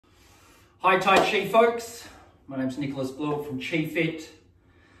Hi Tai Chi folks, my name's Nicholas Blewett from Chi Fit.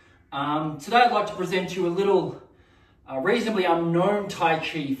 Today I'd like to present to you a little reasonably unknown Tai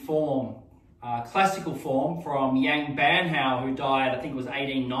Chi form, classical form from Yang Pan-hou, who died, I think it was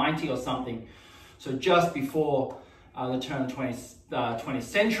 1890 or something, so just before the turn of the 20th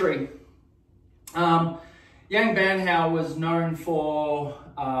century. Yang Pan-hou was known for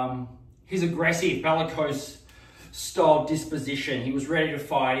his aggressive, bellicose style disposition. He was ready to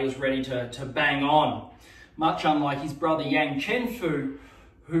fight, he was ready to bang on. Much unlike his brother Yang Pan-hou,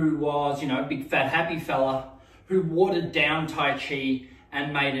 who was, a big fat happy fella, who watered down Tai Chi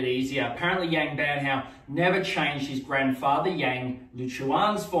and made it easier. Apparently Yang Pan-hou never changed his grandfather Yang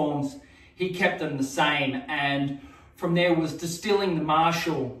Luchuan's forms. He kept them the same, and from there was distilling the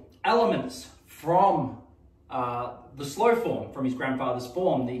martial elements from the slow form, from his grandfather's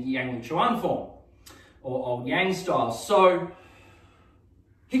form, the Yang Luchuan form, or Yang style. So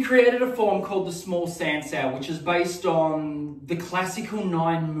he created a form called the small San Sou, which is based on the classical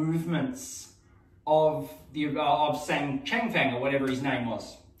 9 movements of Sang Changfang, or whatever his name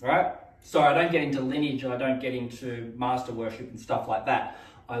was, right? So I don't get into lineage, I don't get into master worship and stuff like that.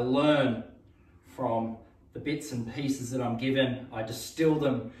 I learn from the bits and pieces that I'm given. I distill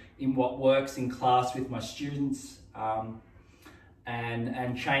them in what works in class with my students,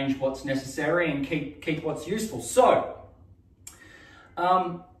 and change what's necessary and keep what's useful. So,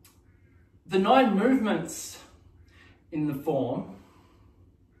 the 9 movements in the form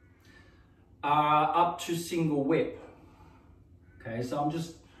are up to single whip. Okay, so I'm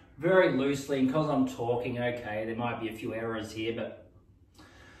just very loosely, because I'm talking, okay, there might be a few errors here, but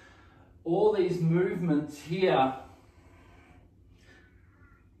all these movements here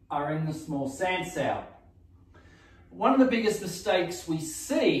are in the small San Sou. One of the biggest mistakes we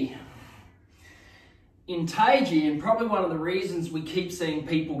see in Taiji, and probably one of the reasons we keep seeing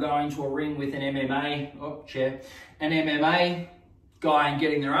people going to a ring with an MMA guy and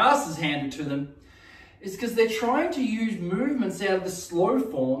getting their asses handed to them, is because they're trying to use movements out of the slow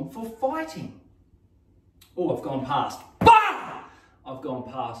form for fighting. Oh, I've gone past. Bah! I've gone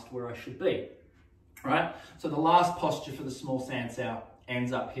past where I should be, right? So the last posture for the small San Sou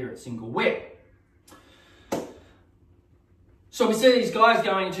ends up here at single whip. So we see these guys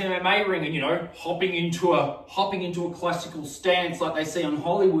going into an MMA ring and, hopping into a classical stance like they see on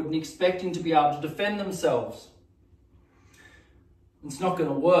Hollywood and expecting to be able to defend themselves. It's not going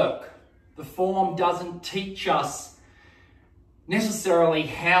to work. The form doesn't teach us necessarily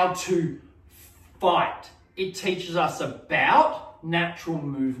how to fight. It teaches us about natural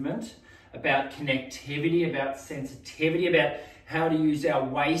movement, about connectivity, about sensitivity, about how to use our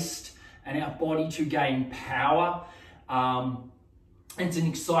waist and our body to gain power. It's an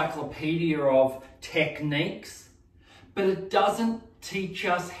encyclopedia of techniques, but it doesn't teach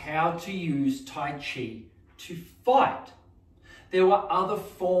us how to use Tai Chi to fight. There were other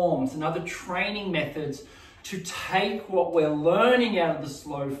forms and other training methods to take what we're learning out of the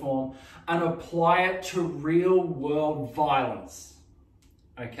slow form and apply it to real world violence.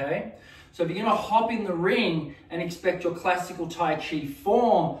 Okay? So if you're going to hop in the ring and expect your classical Tai Chi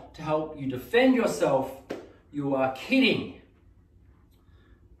form to help you defend yourself, you are kidding.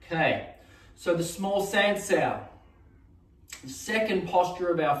 Okay, so the small San Sou, the second posture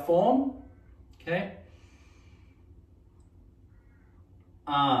of our form, okay,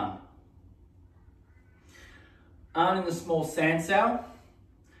 arm. Arm in the small San Sou,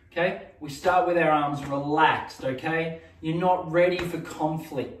 okay, we start with our arms relaxed, okay, you're not ready for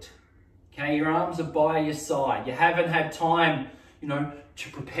conflict, okay, your arms are by your side, you haven't had time, to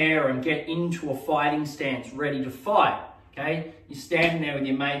prepare and get into a fighting stance, ready to fight, okay? You're standing there with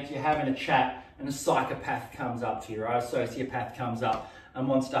your mates, you're having a chat, and a psychopath comes up to you, right? A sociopath comes up and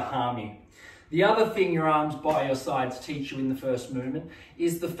wants to harm you. The other thing your arms by your sides teach you in the first movement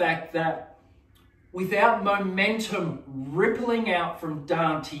is the fact that without momentum rippling out from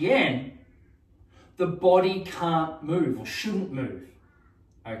Dantian, the body can't move or shouldn't move,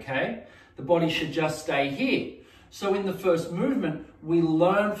 okay? The body should just stay here. So in the first movement, we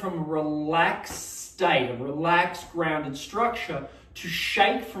learn from a relaxed state, a relaxed, grounded structure to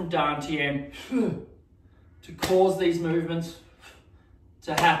shake from Dantian to cause these movements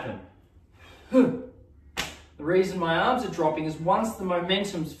to happen. The reason my arms are dropping is once the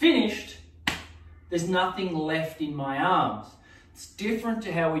momentum's finished, there's nothing left in my arms. It's different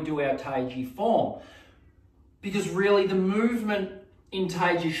to how we do our Taiji form, because really the movement in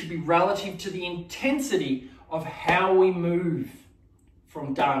Taiji should be relative to the intensity of how we move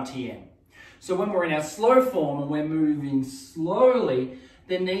from Dantian. So when we're in our slow form and we're moving slowly,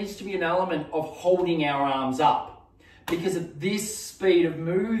 there needs to be an element of holding our arms up, because at this speed of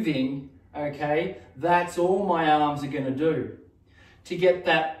moving, okay, that's all my arms are going to do. To get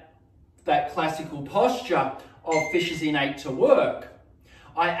that classical posture of Fisher's Innate to work,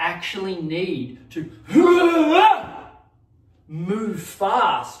 I actually need to move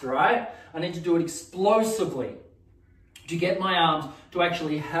fast, right? I need to do it explosively to get my arms to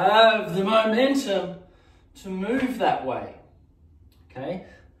actually have the momentum to move that way, okay?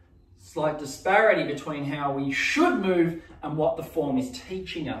 Slight disparity between how we should move and what the form is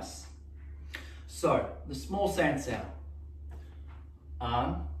teaching us. So, the small San Sou.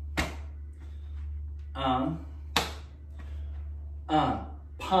 Arm, arm, arm,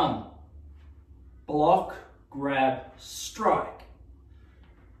 pun, block, grab, strike,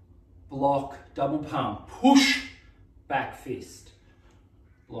 block, double pump, push, back fist,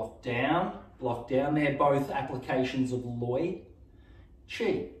 block down, they're both applications of Loi,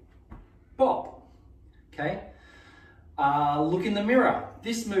 Chi, Bop, okay? Look in the mirror,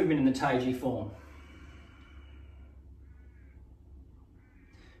 this movement in the Taiji form,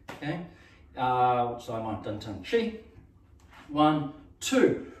 okay? Which side am I? Dun Tung Chi. 1,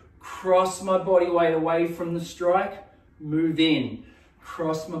 2. Cross my body weight away from the strike, move in.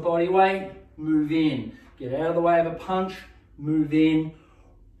 Cross my body weight, move in. Get out of the way of a punch, move in,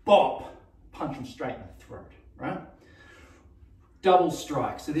 bop. Punch them straight in the throat, right? Double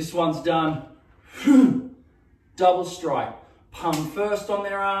strike. So this one's done. Double strike. Pump first on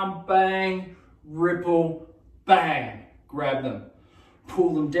their arm, bang, ripple, bang. Grab them.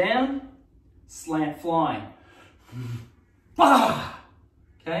 Pull them down, slant flying. Bah!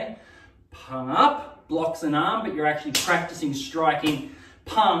 Okay? Pung up, blocks an arm, but you're actually practicing striking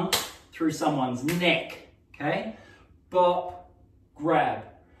pung through someone's neck. Okay? Bop, grab.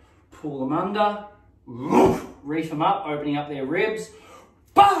 Pull them under, reef them up, opening up their ribs.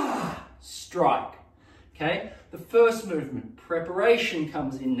 Bah! Strike. Okay? The first movement, preparation,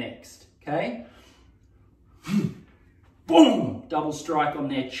 comes in next. Okay? Boom! Double strike on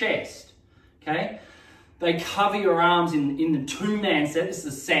their chest. Okay? They cover your arms in the two-man set. This is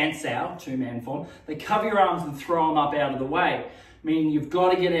the San Sou, two-man form. They cover your arms and throw them up out of the way, meaning you've got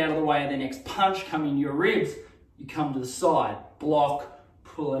to get out of the way of the next punch coming into your ribs. You come to the side, block,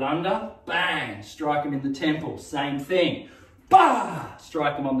 pull it under, bang, strike them in the temple. Same thing. Bah!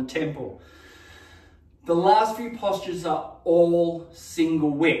 Strike them on the temple. The last few postures are all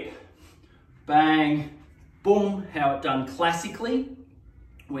single whip. Bang, boom, how it's done classically,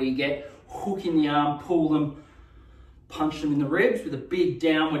 where you get hook in the arm, pull them, punch them in the ribs with a big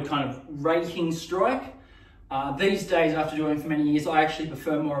downward kind of raking strike. These days, after doing it for many years, I actually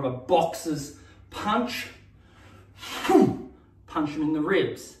prefer more of a boxer's punch. Punch them in the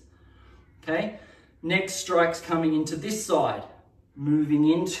ribs. Okay? Next strike's coming into this side. Moving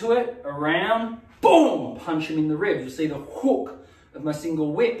into it, around, boom! Punch them in the ribs. You'll see the hook of my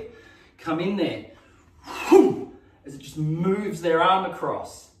single whip come in there. As it just moves their arm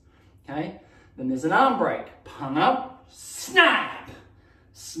across. Okay? Then there's an arm break. Pung up, snap!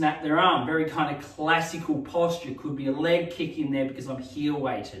 Snap their arm. Very kind of classical posture. Could be a leg kick in there because I'm heel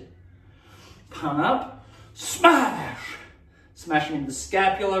weighted. Pung up, smash! Smash them into the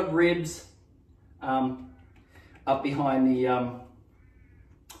scapula, ribs, up behind the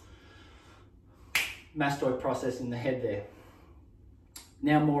mastoid process in the head there.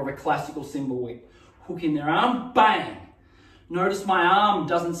 Now more of a classical symbol whip. Hook in their arm, bang! Notice my arm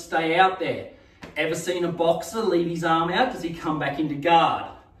doesn't stay out there. Ever seen a boxer leave his arm out? Does he come back into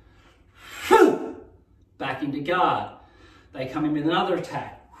guard? Back into guard. They come in with another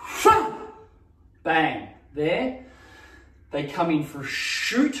attack. Bang. There. They come in for a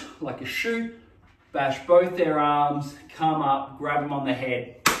shoot, like a shoot. Bash both their arms, come up, grab them on the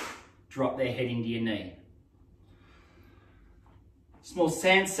head, drop their head into your knee. Small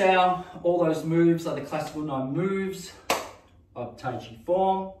San Sou, all those moves are the classical 9 moves of Taiji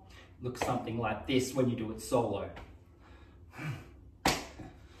form. Looks something like this when you do it solo.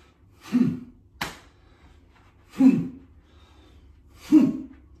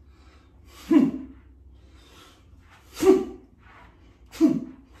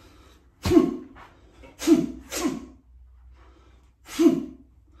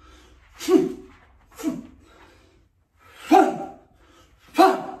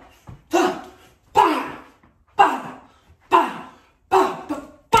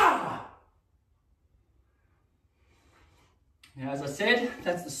 Now, as I said,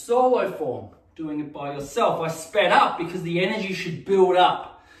 that's the solo form, doing it by yourself. I sped up because the energy should build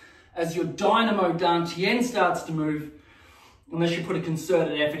up. As your dynamo Dantien starts to move, unless you put a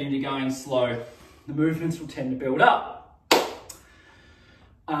concerted effort into going slow, the movements will tend to build up.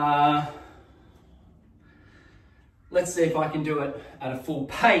 Let's see if I can do it at a full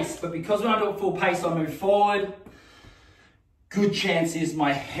pace. But because when I do it full pace, I move forward. Good chance is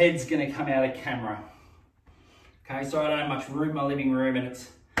my head's gonna come out of camera. Okay, so I don't have much room in my living room, and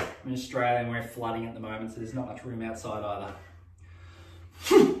I'm in Australia and we're flooding at the moment, so there's not much room outside either.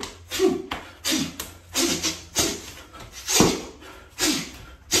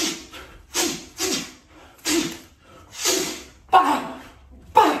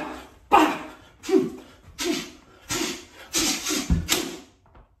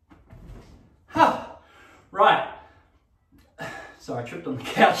 Right. So I tripped on the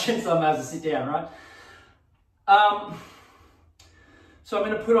couch and so I'm able to sit down, right? So I'm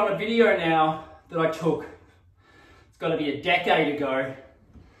going to put on a video now that I took, it's got to be a decade ago,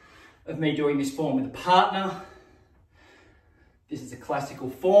 of me doing this form with a partner. This is a classical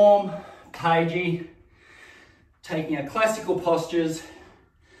form, Taiji, taking our classical postures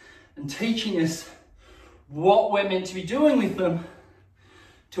and teaching us what we're meant to be doing with them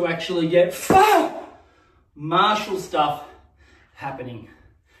to actually get martial stuff happening.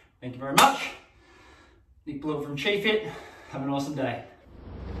 Thank you very much. Nick Blue from ChiFit. Have an awesome day.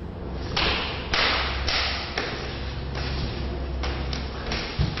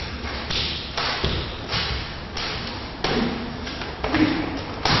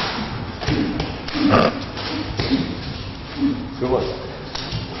 Good one.